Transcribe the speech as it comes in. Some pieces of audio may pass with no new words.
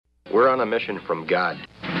We're on a mission from God.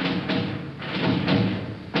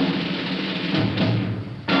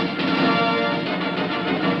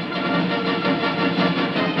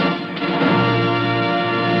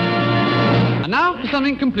 And now for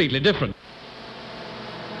something completely different.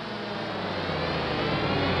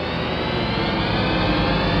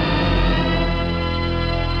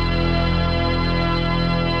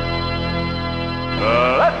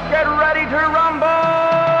 Let's get ready to rumble!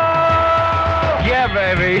 Yeah,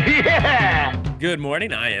 baby, yeah! Good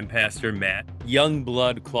morning. I am Pastor Matt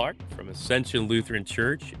Youngblood Clark from Ascension Lutheran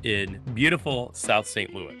Church in beautiful South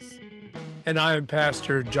St. Louis. And I am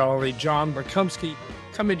Pastor Jolly John Bakumsky,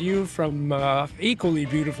 coming to you from equally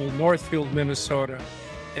beautiful Northfield, Minnesota.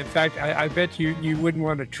 In fact, I bet you wouldn't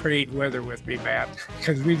want to trade weather with me, Matt,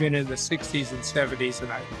 because we've been in the 60s and 70s, and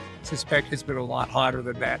I suspect it's been a lot hotter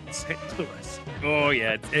than that in St. Louis. Oh,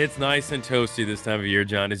 yeah. It's nice and toasty this time of year,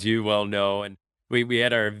 John, as you well know. And we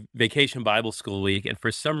had our Vacation Bible School week, and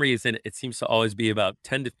for some reason, it seems to always be about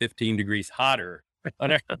 10 to 15 degrees hotter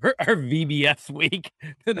on our VBS week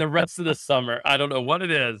than the rest of the summer. I don't know what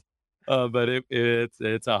it is, but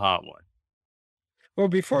it's a hot one. Well,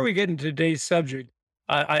 before we get into today's subject,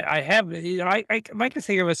 I like to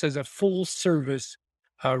think of us as a full service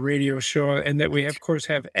radio show, and that we, of course,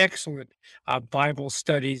 have excellent Bible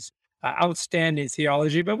studies, outstanding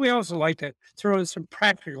theology, but we also like to throw in some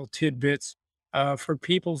practical tidbits for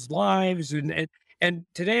people's lives. And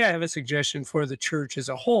today I have a suggestion for the church as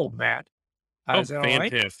a whole, Matt. Oh, Is that all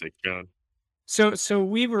right? fantastic, John. So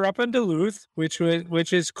we were up in Duluth, which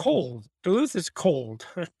is cold. Duluth is cold.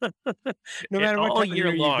 No matter what All time of year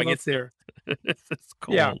year you long, go up there. it's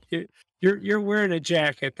cold. Yeah, you're wearing a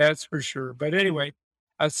jacket, that's for sure. But anyway,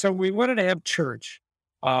 so we wanted to have church.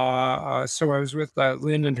 So I was with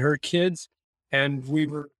Lynn and her kids, and we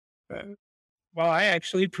were. Well, I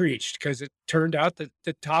actually preached because it turned out that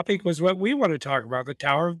the topic was what we want to talk about, the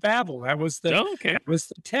Tower of Babel. That was Oh, okay. the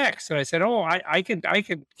text, and I said, "Oh, I can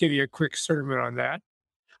give you a quick sermon on that."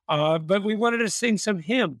 But we wanted to sing some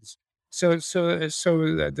hymns. So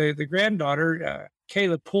the granddaughter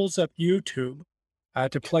Kayla pulls up YouTube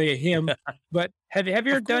to play a hymn. But have you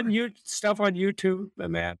ever Of done course. stuff on YouTube,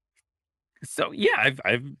 Matt? So yeah,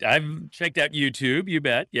 I've checked out YouTube. You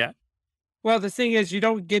bet. Yeah. Well, the thing is, you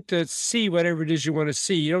don't get to see whatever it is you want to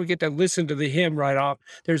see. You don't get to listen to the hymn right off.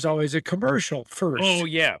 There's always a commercial Oh first.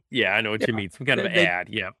 yeah. Yeah. I know what you Yeah, mean. Some kind of they ad.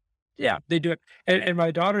 Yeah. yeah, they do it. And my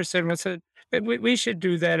daughter said, "I said we should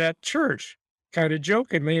do that at church," kind of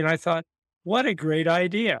jokingly. And I thought, what a great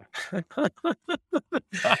idea!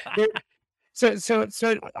 It- so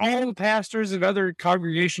all the pastors and other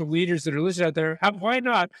congregational leaders that are listening out there, why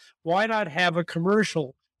not have a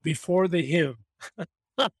commercial before the hymn?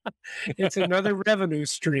 It's another revenue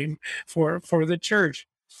stream for the church.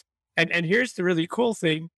 And here's the really cool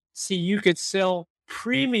thing. See, you could sell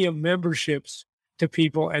premium memberships to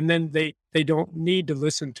people, and then they don't need to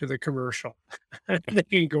listen to the commercial. They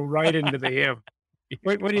can go right into the hymn.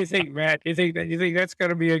 What do you think, Matt? You think that's going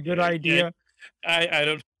to be a good Yeah. idea? I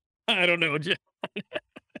don't know.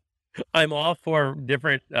 I'm all for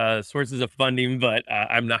different sources of funding, but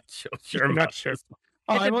I'm not so sure You're not about sure. this.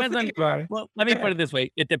 Oh, It I will depends on. think about it. Well, let me put it this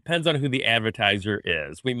way: it depends on who the advertiser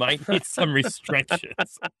is. We might need some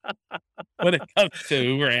restrictions when it comes to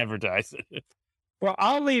who we're advertising. Well,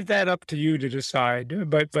 I'll leave that up to you to decide.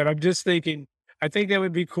 But I'm just thinking. I think that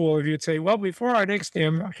would be cool if you'd say, "Well, before our next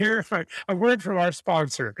hymn, here a word from our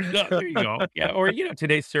sponsor." No, there you go. Yeah, or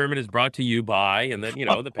today's sermon is brought to you by, and then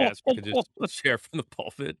the pastor could just share from the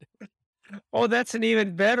pulpit. Oh, that's an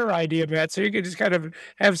even better idea, Matt. So you can just kind of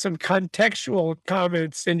have some contextual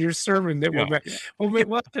comments in your sermon that Yeah, will. Well,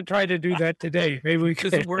 we'll have to try to do that today. Maybe we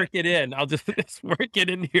just could. work it in. I'll just work it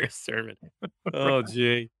into your sermon. Oh,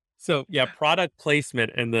 gee. So yeah, product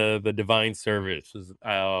placement and the divine service is.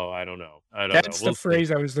 Oh, I don't know. That's the We'll see.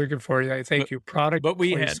 phrase I was looking for. Yeah, thank But you. Product but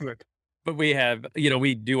we had placement. but we have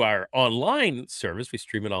we do our online service. We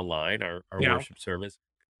stream it online, our Yeah. worship service,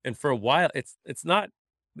 and for a while it's not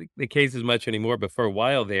the case as much anymore. But for a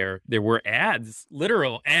while there were ads,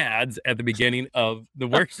 literal ads at the beginning of the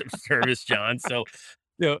worship service, John. So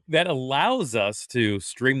that allows us to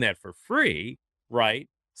stream that for free, right?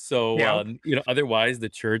 So Yeah. otherwise the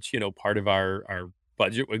church, part of our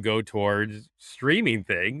budget would go towards streaming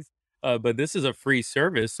things. But this is a free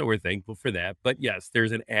service, so we're thankful for that. But yes,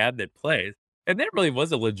 there's an ad that plays. And that really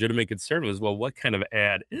was a legitimate concern was, well, what kind of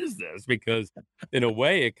ad is this? Because in a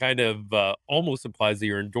way, it kind of almost implies that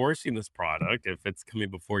you're endorsing this product if it's coming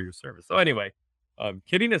before your service. So anyway,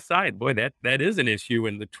 kidding aside, boy, that is an issue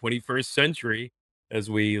in the 21st century as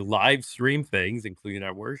we live stream things, including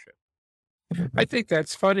our worship. I think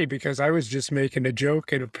that's funny because I was just making a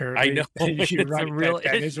joke, and I know apparently you're it's a right. real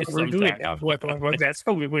That is issue what we're doing sometimes. now. That's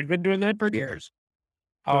what we've been doing that for years.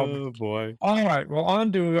 Um, Oh boy. all right. Well,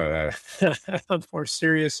 on to a more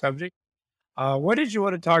serious subject. What did you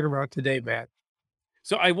want to talk about today, Matt?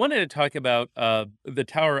 So I wanted to talk about the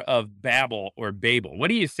Tower of Babel or Babel. What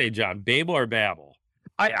do you say, John? Babel or Babel?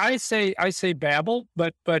 I say Babel,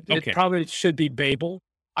 but it Okay. probably should be Babel.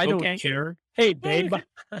 I don't Okay. care. Hey, Well, babe.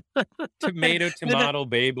 tomato, And then, tomato,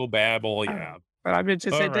 Babel, Babel. uh, Yeah. but I mean,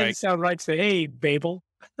 just All it doesn't right. sound right to say, "Hey, Babel."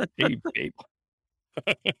 Hey, Babel.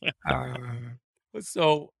 Uh,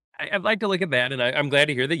 So I'd like to look at that, and I'm glad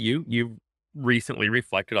to hear that you recently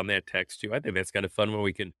reflected on that text too. I think that's kind of fun when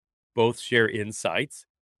we can both share insights.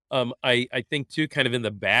 I think too, kind of in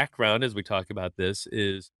the background as we talk about this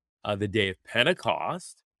is the day of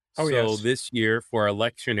Pentecost. oh So yes. this year for our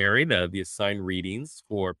lectionary, the assigned readings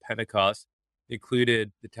for Pentecost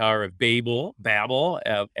included the Tower of Babel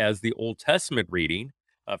as the Old Testament reading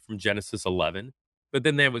from Genesis 11, but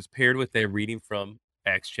then that was paired with a reading from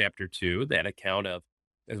Acts chapter 2, that account of,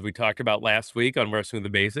 as we talked about last week on Wrestling the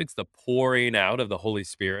Basics, the pouring out of the Holy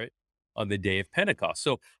Spirit on the day of Pentecost.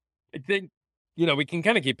 So I think, we can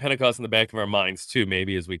kind of keep Pentecost in the back of our minds too,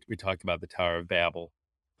 maybe as we talk about the Tower of Babel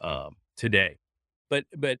today. But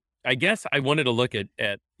I guess I wanted to look at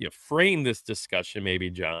frame this discussion, maybe,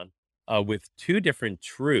 John, with two different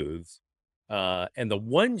truths. And the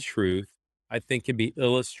one truth I think can be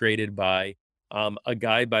illustrated by a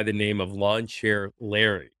guy by the name of Lawn Chair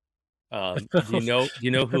Larry. Do you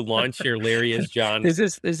know who Lawn Chair Larry is, John? Is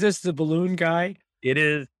this the balloon guy? It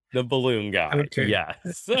is the balloon guy. Okay.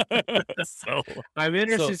 Yes. so I'm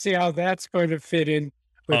interested so to see how that's going to fit in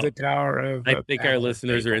with uh, the Tower of I think our Babel or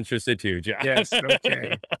listeners are Babel. interested too, John. Yes.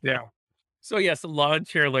 Okay. Yeah. So yes, Lawn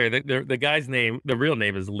Chair Larry. The guy's name, the real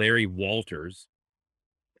name is Larry Walters,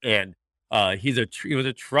 and he was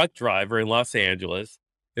a truck driver in Los Angeles.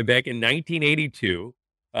 And back in 1982,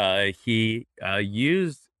 he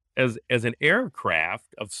used as an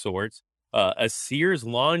aircraft of sorts a Sears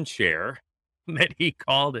lawn chair that he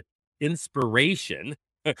called Inspiration.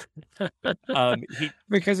 He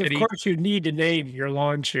Because of and he course you need to name your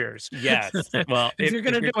lawn chairs. Yes, well, If you're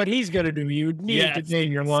going if to do you're what he's going to do, you need to yes,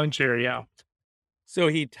 name your lawn chair. Yeah. so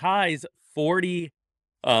he ties 40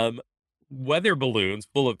 um, weather balloons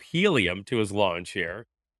full of helium to his lawn chair.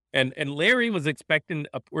 And Larry was expecting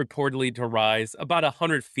reportedly to rise about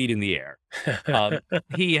 100 feet in the air.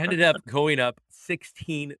 He ended up going up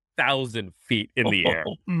 16,000 feet in the air.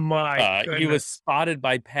 Oh my He was goodness. spotted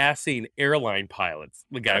by passing airline pilots.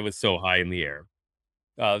 The guy was so high in the air.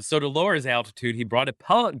 So to lower his altitude, he brought a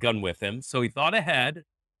pellet gun with him. So he thought ahead.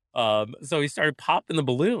 So he started popping the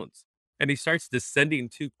balloons, and he starts descending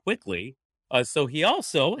too quickly. So he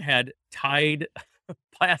also had tied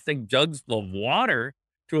plastic jugs full of water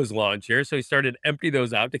to his lawn chair. So he started to empty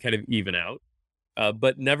those out to kind of even out.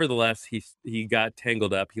 But nevertheless, he got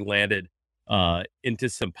tangled up. He landed into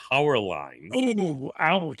some power lines. Oh,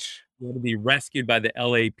 ouch. He had to be rescued by the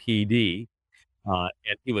LAPD, and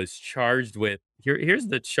he was charged with here's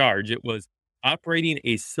the charge. It was operating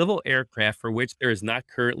a civil aircraft for which there is not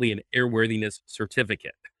currently an airworthiness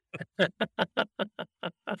certificate.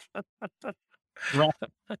 Right.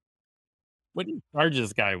 What do you charge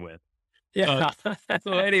this guy with? Yeah.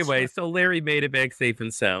 So anyway, so Larry made it back safe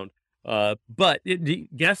and sound. But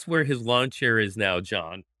guess where his lawn chair is now,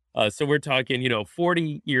 John? So we're talking,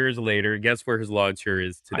 40 years later. Guess where his lawn chair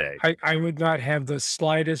is today? I would not have the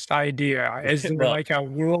slightest idea. Is there Well, like a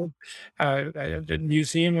world a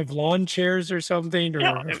museum of lawn chairs or something?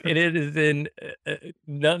 yeah, Or and it is in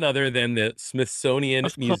none other than the Smithsonian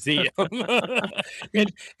Museum. in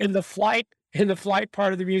in the flight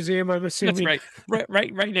part of the museum, I'm That's assuming. right.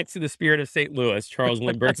 Right next to the Spirit of St. Louis, Charles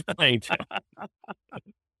Lindbergh's plane.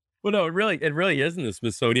 Well, no, it really is in the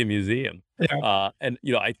Smithsonian Museum. Yeah. And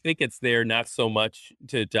I think it's there not so much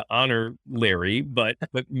to honor Larry, but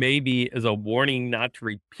maybe as a warning not to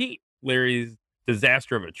repeat Larry's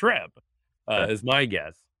disaster of a trip, is my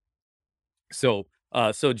guess. So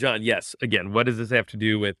John, yes, again, what does this have to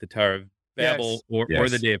do with the Tower of Babel Yes. or the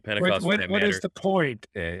Yes. day of Pentecost for that What is matter? the point?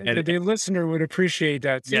 And The listener would appreciate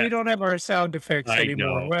that. See, we yes, don't have our sound effects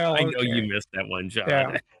anymore. Well, I know you okay. missed that one, John.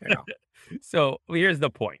 Yeah. Yeah. So here's the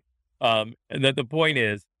point. And that the point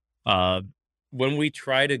is, when we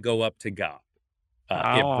try to go up to God, it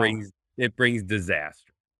Ah. brings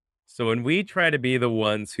disaster. So when we try to be the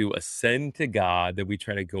ones who ascend to God, that we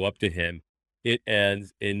try to go up to Him, it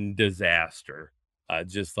ends in disaster.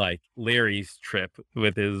 Just like Larry's trip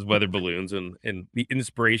with his weather balloons and the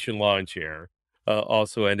Inspiration lawn chair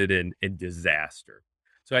also ended in disaster.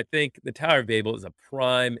 So I think the Tower of Babel is a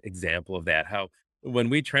prime example of that. How when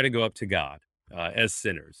we try to go up to God as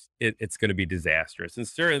sinners, it's going to be disastrous. And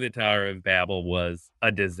certainly the Tower of Babel was a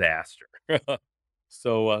disaster.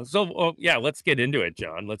 Yeah, let's get into it,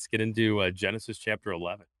 John. Let's get into Genesis chapter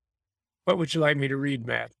 11. What would you like me to read,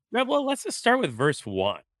 Matt? Well, let's just start with verse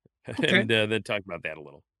 1 Okay. and then talk about that a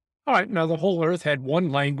little. All right. Now, the whole earth had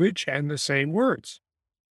one language and the same words.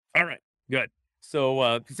 All right, good.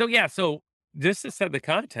 So just to set the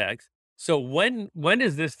context, so when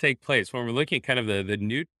does this take place? When we're looking at kind of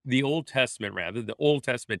the Old Testament, rather the Old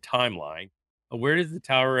Testament timeline, where does the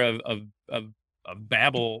Tower of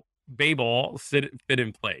Babel fit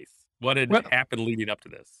in place? What had Well, happened leading up to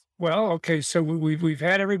this? okay. So we've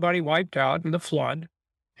had everybody wiped out in the flood.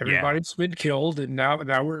 Yeah, Everybody's been killed, and now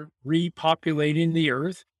we're repopulating the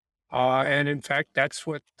earth. And in fact, that's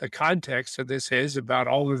what the context of this is about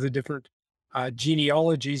all of the different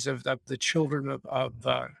genealogies of the children of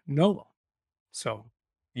Noah. So,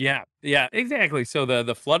 yeah, exactly. So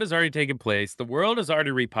the flood has already taken place. The world is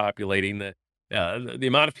already repopulating. The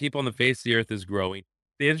amount of people on the face of the earth is growing.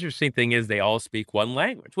 The interesting thing is they all speak one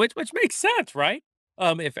language, which makes sense, right?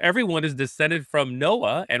 If everyone is descended from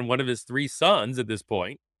Noah and one of his three sons at this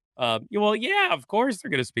point, well, yeah, of course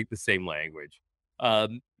they're going to speak the same language.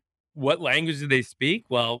 Um, what language do they speak?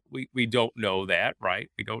 Well, we don't know that, right?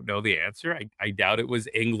 We don't know the answer. I doubt it was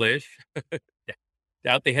English.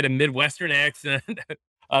 Doubt they had a Midwestern accent,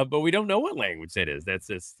 but we don't know what language that is. That's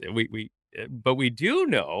just but we do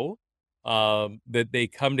know that they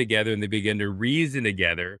come together and they begin to reason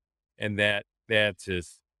together, and that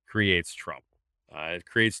just creates trouble. It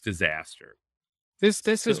creates disaster. this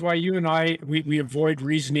is So why you and I we avoid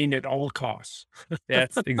reasoning at all costs.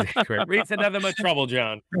 that's exactly right. Reason nothing but trouble,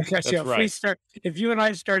 John. Because That's right. if you and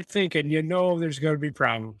I start thinking, there's going to be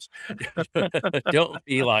problems. Don't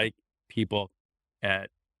be like people at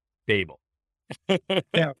Babel.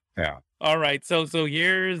 Yeah, yeah. All right. So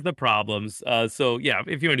here's the problems. Yeah,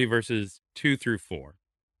 if you want to do verses 2 through 4.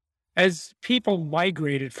 As people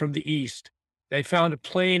migrated from the east, they found a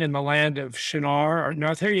plain in the land of Shinar. Or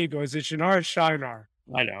no, there you go. Is it Shinar or Shinar?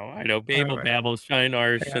 I know. Babel, Anyway, Babel,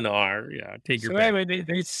 Shinar, yeah. Shinar. Yeah, take your So pick. anyway,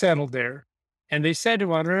 they settled there, and they said to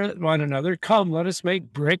one another, "Come, let us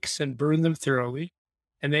make bricks and burn them thoroughly."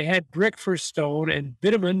 And they had brick for stone and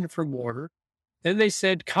bitumen for mortar. Then they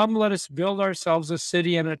said, "Come, let us build ourselves a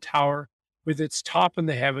city and a tower with its top in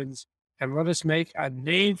the heavens, and let us make a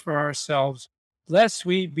name for ourselves, lest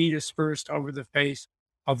we be dispersed over the face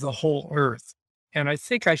of the whole earth." And I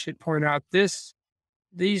think I should point out these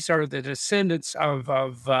are the descendants of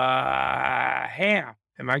Ham.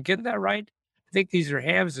 Am I getting that right? I think these are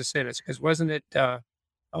Ham's descendants because wasn't it?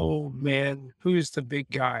 Oh man, who's the big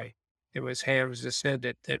guy? It was Ham's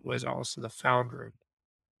descendant that was also the founder of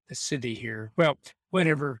the city here. Well,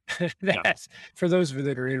 whatever. Yeah. That's for those of you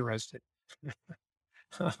that are interested.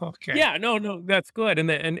 Okay. Yeah, no, that's good.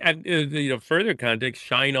 And further context,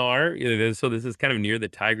 Shinar. So this is kind of near the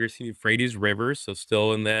Tigris and Euphrates rivers, so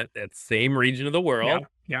still in that same region of the Yeah. world.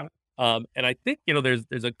 Yeah. And I think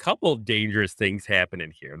there's a couple dangerous things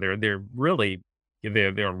happening here. They're really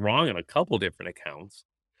they're wrong on a couple different accounts.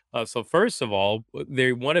 So first of all,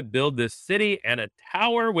 they want to build this city and a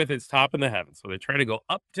tower with its top in the heavens. So they're trying to go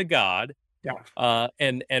up to God. Yeah.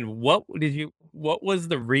 And what was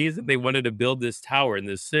the reason they wanted to build this tower in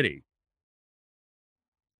this city?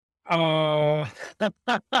 Oh,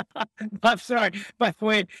 I'm sorry. By the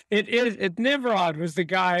way, Nimrod was the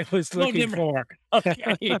guy I was No, looking for.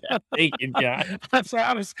 Okay, yeah, thank you, John. I'm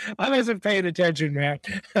sorry. I wasn't paying attention, man.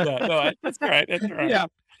 That's all right. That's all right. Yeah.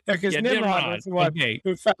 Because Yeah, Nimrod Nimrod. was the one Okay,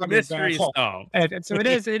 who founded mystery Babel. solved. And so it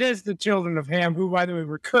is the children of Ham, who, by the way,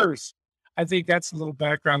 were cursed. I think that's a little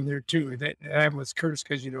background there too. That Ham was cursed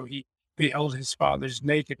because he beheld his father's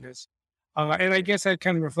nakedness, and I guess that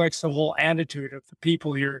kind of reflects the whole attitude of the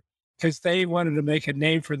people here, because they wanted to make a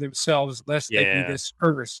name for themselves lest they be Yeah,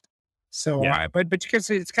 dispersed. So, yeah. but you can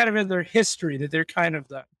see it's kind of in their history that they're kind of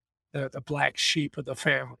the black sheep of the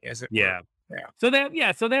family, as it were. Yeah. Yeah.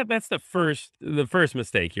 That's the first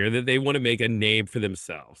mistake here, that they want to make a name for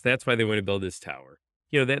themselves. That's why they want to build this tower.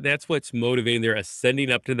 That's what's motivating their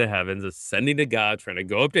ascending up to the heavens, ascending to God, trying to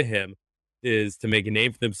go up to him, is to make a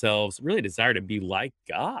name for themselves, really desire to be like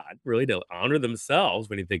God, really to honor themselves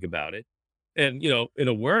when you think about it. And in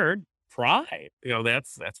a word, pride.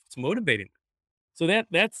 That's what's motivating them. So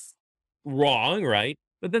that's wrong, right?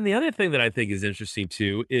 But then the other thing that I think is interesting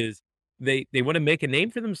too is they want to make a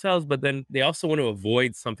name for themselves, but then they also want to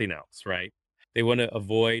avoid something else, right? They want to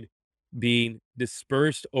avoid being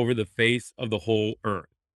dispersed over the face of the whole earth.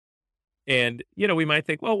 And we might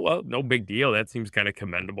think, well, no big deal. That seems kind of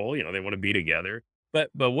commendable. They want to be together. But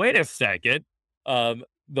wait a second. The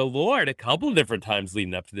Lord, a couple of different times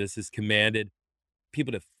leading up to this, has commanded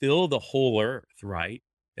people to fill the whole earth, right?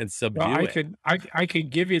 And Well, subdue I it. could I could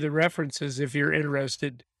give you the references if you're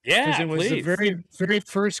interested, because Yeah, it was the please. very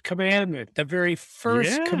first commandment, the very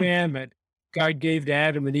first Yeah. commandment God gave to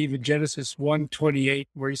Adam and Eve in Genesis 1:28,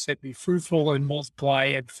 where he said, "Be fruitful and multiply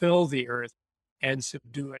and fill the earth and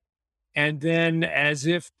subdue it." And then, as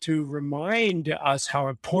if to remind us how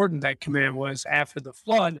important that command was after the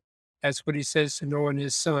flood, that's what he says to Noah and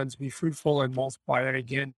his sons: "Be fruitful and multiply, and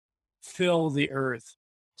again, fill the earth."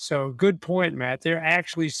 So, good point, Matt. They're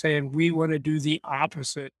actually saying we want to do the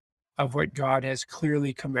opposite of what God has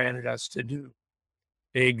clearly commanded us to do.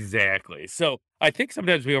 Exactly. So I think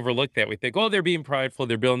sometimes we overlook that. We think, oh, they're being prideful,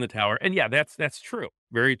 they're building the tower. And yeah, that's true.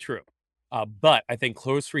 Very true. But I think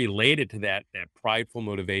close related to that prideful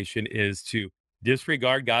motivation is to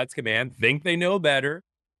disregard God's command, think they know better,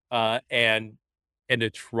 and to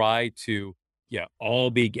try to all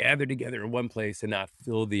be gathered together in one place and not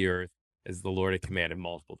fill the earth as the Lord had commanded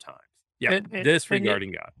multiple times. Yeah, And yet,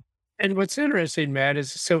 disregarding God. and what's interesting, Matt,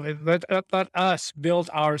 is let us build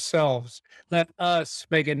ourselves. Let us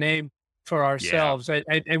make a name for Yeah, ourselves.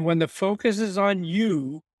 And when the focus is on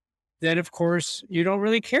you, then of course you don't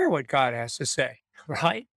really care what God has to say,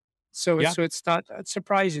 right? yeah, So it's not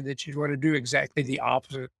surprising that you'd want to do exactly the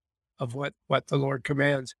opposite of what the Lord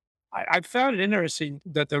commands. I found it interesting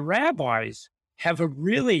that the rabbis have a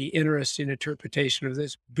really interesting interpretation of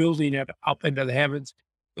this building it up into the heavens,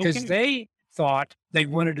 because okay, they thought they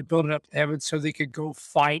wanted to build it up to heaven so they could go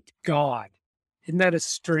fight God. Isn't that a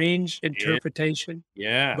strange yeah, interpretation?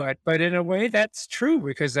 yeah. But in a way, that's true,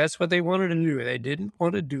 because that's what they wanted to do. They didn't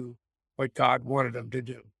want to do what God wanted them to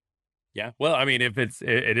do. Yeah. Well, I mean, if it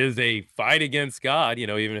is a fight against God,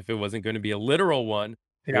 even if it wasn't going to be a literal one,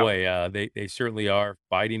 Yeah. boy, they certainly are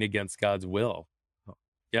fighting against God's will. Oh,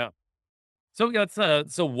 yeah. So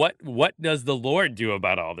so what does the Lord do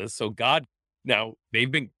about all this? So God, now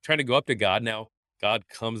they've been trying to go up to God. Now God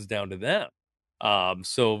comes down to them.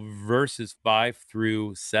 So verses 5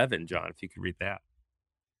 through 7, John, if you could read that.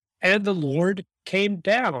 And the Lord came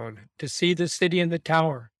down to see the city and the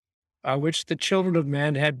tower, which the children of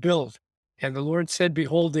man had built. And the Lord said,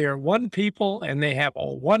 "Behold, they are one people, and they have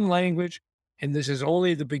all one language. And this is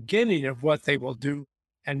only the beginning of what they will do.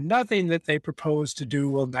 And nothing that they propose to do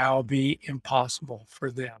will now be impossible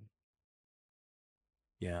for them."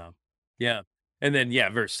 Yeah. Yeah. And then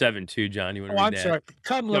verse 7 too, John. You want to Oh, read I'm that? sorry.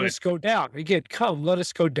 "Come, Go let ahead. us go down." Again, "Come, let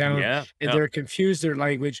us go down." Yeah. And Yeah. they're confused their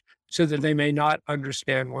language so that they may not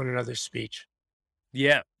understand one another's speech.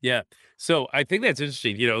 Yeah, yeah. So I think that's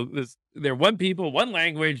interesting. They're one people, one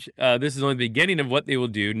language. This is only the beginning of what they will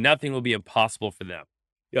do. Nothing will be impossible for them.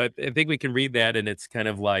 I think we can read that, and it's kind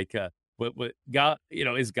of like what God,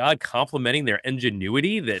 is God complimenting their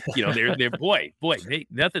ingenuity that they're boy,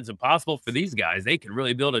 nothing's impossible for these guys. They can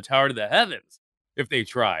really build a tower to the heavens if they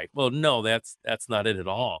try. Well, no, that's not it at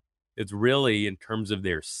all. It's really in terms of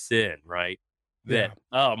their sin, right? That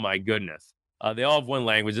Yeah. oh my goodness they all have one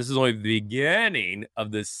language. This is only the beginning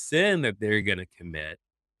of the sin that they're going to commit.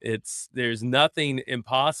 There's nothing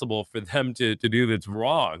impossible for them to do that's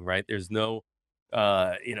wrong, right? There's no,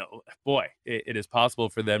 boy, it is possible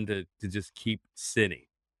for them to just keep sinning.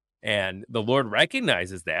 And the Lord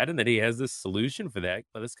recognizes that and that he has this solution for that.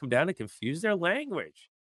 Let us come down and confuse their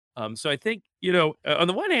language. So I think, on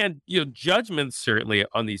the one hand, judgment certainly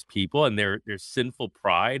on these people and their sinful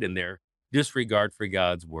pride and their disregard for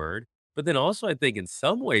God's word. But then also, I think in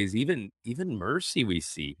some ways, even mercy we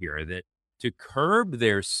see here that to curb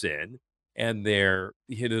their sin and their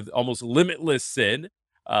almost limitless sin,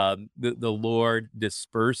 the Lord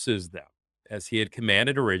disperses them as He had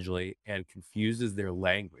commanded originally and confuses their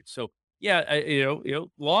language. So yeah,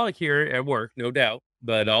 law here at work, no doubt,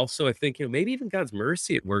 but also I think maybe even God's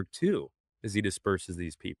mercy at work too as He disperses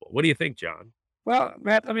these people. What do you think, John? Well,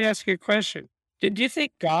 Matt, let me ask you a question. Did you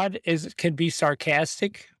think God can be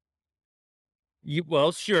sarcastic?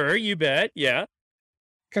 Well, sure, you bet, yeah.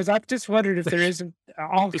 Because I've just wondered if there isn't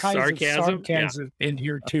all The kinds of sarcasm, yeah. sarcasm in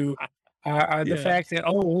here too. The Yeah. fact that,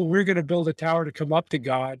 oh, well, we're going to build a tower to come up to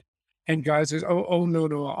God, and God says, oh, no,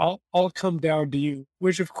 no, I'll come down to you.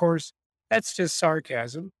 Which, of course, that's just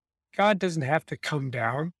sarcasm. God doesn't have to come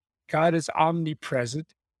down. God is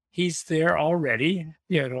omnipresent. He's there already.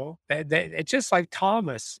 It's just like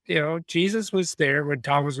Thomas. Jesus was there when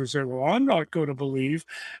Thomas was there. Well, I'm not going to believe.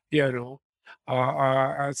 You know,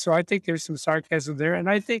 so I think there's some sarcasm there, and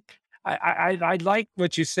I think I like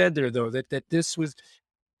what you said there, though, that this was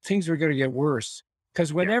things were going to get worse,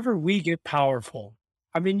 because Yeah. whenever we get powerful,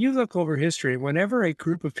 I mean, you look over history, whenever a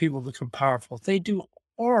group of people become powerful, they do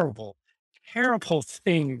horrible, terrible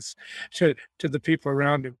things to the people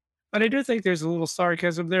around him. But I do think there's a little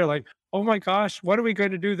sarcasm there, like, oh my gosh, what are we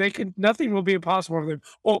going to do? Nothing will be impossible for them.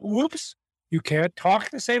 Oh, whoops, you can't talk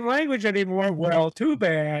the same language anymore. Well, too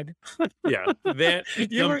bad. Yeah, that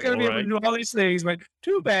You were going to simple, be able right? to do all these things, but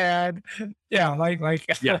too bad. Yeah, like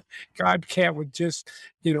Yeah. God can't with just,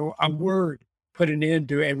 a word put an end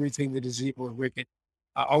to everything that is evil and wicked.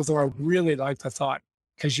 Although I really like the thought,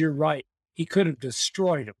 because you're right. He could have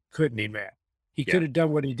destroyed him, couldn't he, Matt? He Yeah. could have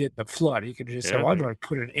done what he did in the flood. He could have just said, Yeah. well, I'm going to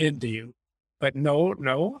put an end to you. But no,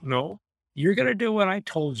 no, no. You're going to do what I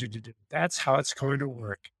told you to do. That's how it's going to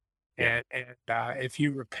work. Yeah. And if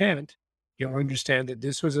you repent, you'll understand that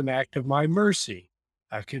this was an act of my mercy,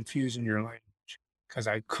 confusing your language. Because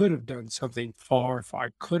I could have done something far. I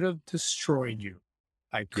could have destroyed you.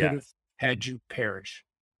 I could have Yes. had you perish.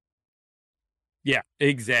 Yeah,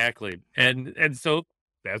 exactly. And so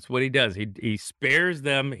that's what he does. He spares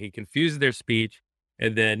them, he confuses their speech.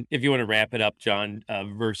 And then if you want to wrap it up, John,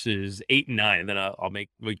 verses 8 and 9, and then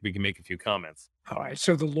we can make a few comments. All right.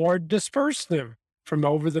 So the Lord dispersed them from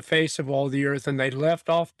over the face of all the earth, and they left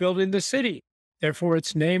off building the city. Therefore,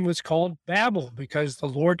 its name was called Babel, because the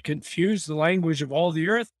Lord confused the language of all the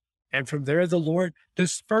earth. And from there, the Lord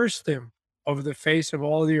dispersed them over the face of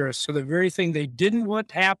all the earth. So the very thing they didn't want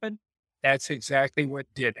to happen, that's exactly what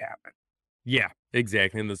did happen. Yeah,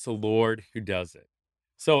 exactly. And it's the Lord who does it.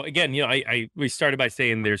 So again, we started by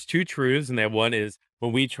saying there's two truths, and that one is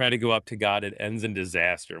when we try to go up to God, it ends in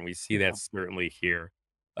disaster, and we see that certainly here.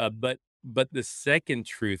 But the second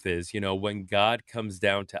truth is, when God comes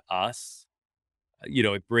down to us,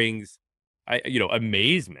 it brings,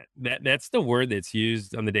 amazement. That's the word that's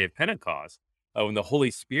used on the day of Pentecost. When the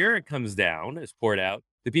Holy Spirit comes down, is poured out,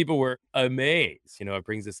 the people were amazed. It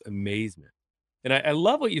brings this amazement. And I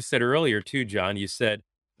love what you said earlier too, John. You said,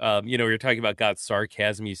 you're talking about God's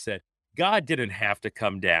sarcasm. You said, God didn't have to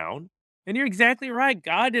come down. And you're exactly right.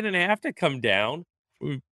 God didn't have to come down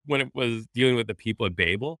when it was dealing with the people at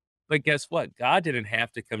Babel. But guess what? God didn't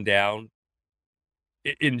have to come down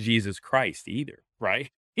in Jesus Christ either, right?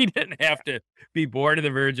 He didn't have to be born of the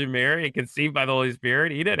Virgin Mary and conceived by the Holy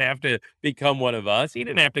Spirit. He didn't have to become one of us. He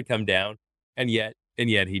didn't have to come down. And yet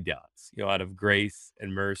he does, out of grace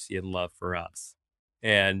and mercy and love for us.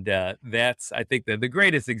 And that's, I think, the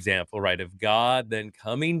greatest example, right, of God then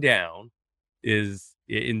coming down is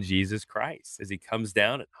in Jesus Christ, as he comes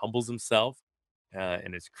down and humbles himself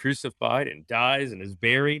and is crucified and dies and is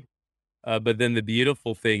buried. But then the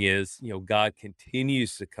beautiful thing is, God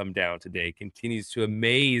continues to come down today, continues to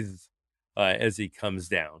amaze as he comes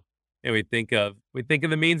down. And we think of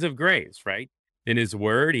the means of grace, right? In his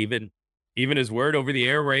word, even his word over the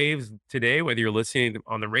airwaves today, whether you're listening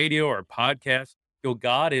on the radio or a podcast,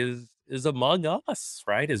 God is among us,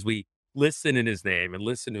 right? As we listen in his name and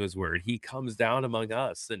listen to his word, he comes down among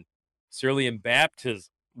us. And certainly in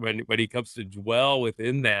baptism, when he comes to dwell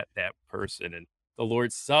within that person, and the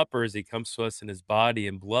Lord's Supper, as he comes to us in his body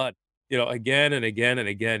and blood, again and again and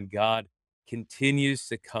again, God continues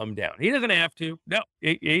to come down. He doesn't have to,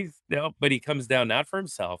 but he comes down not for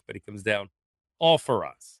himself, but he comes down all for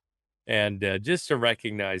us. And just to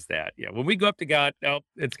recognize that, when we go up to God,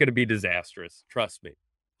 it's going to be disastrous. Trust me.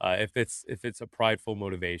 If it's a prideful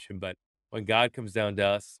motivation, but when God comes down to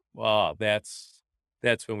us,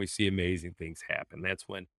 that's when we see amazing things happen. That's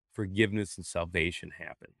when forgiveness and salvation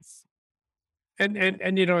happens. And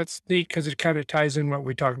it's neat because it kind of ties in what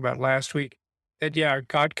we talked about last week. That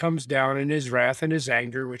God comes down in his wrath and his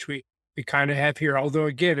anger, which we kind of have here. Although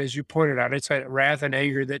again, as you pointed out, it's a wrath and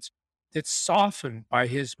anger that's softened by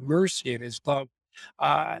his mercy and his love.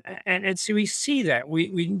 And so we see that,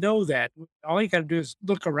 we know that. All you got to do is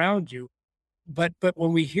look around you. But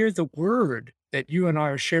when we hear the word that you and I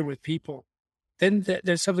are sharing with people, then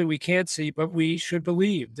there's something we can't see, but we should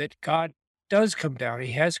believe that God does come down.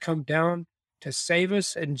 He has come down to save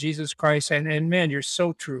us in Jesus Christ. And man, you're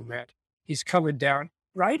so true, Matt. He's coming down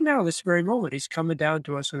right now, this very moment. He's coming down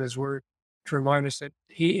to us in his word to remind us that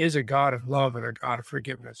he is a God of love and a God of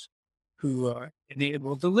forgiveness, who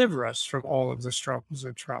will deliver us from all of the struggles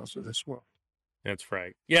and trials of this world. That's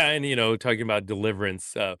right. Yeah, and talking about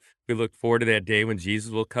deliverance, we look forward to that day when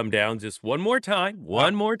Jesus will come down just one more time.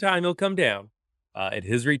 One more time he'll come down at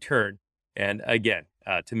his return. And again,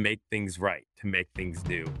 to make things right, to make things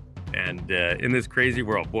new. And in this crazy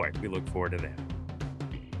world, boy, we look forward to that.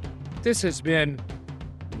 This has been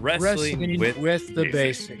Wrestling with the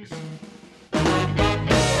Basics.